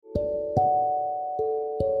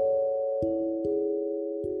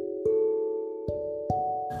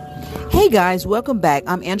Hey guys, welcome back.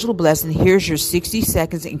 I'm Angela Bless, and here's your 60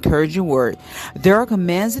 seconds encouraging word. There are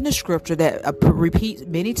commands in the scripture that repeat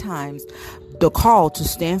many times the call to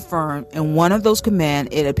stand firm, and one of those commands,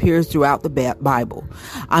 it appears throughout the Bible.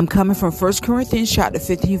 I'm coming from 1 Corinthians chapter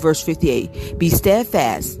 15, verse 58. Be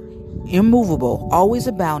steadfast, immovable, always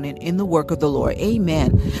abounding in the work of the Lord. Amen.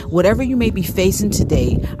 Whatever you may be facing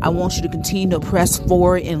today, I want you to continue to press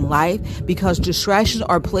forward in life, because distractions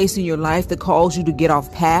are placed in your life that cause you to get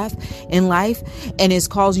off path in life, and it's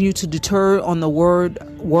causing you to deter on the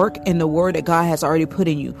work and the word that God has already put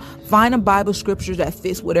in you. Find a Bible scripture that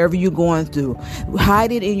fits whatever you're going through.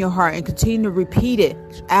 Hide it in your heart and continue to repeat it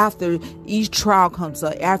after each trial comes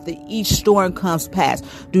up, after each storm comes past.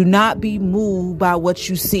 Do not be moved by what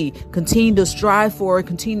you see. Continue to strive forward,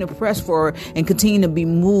 continue to press forward, and continue to be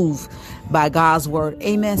moved by God's word.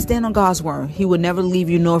 Amen. Stand on God's word. He will never leave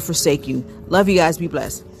you nor forsake you. Love you guys. Be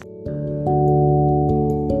blessed.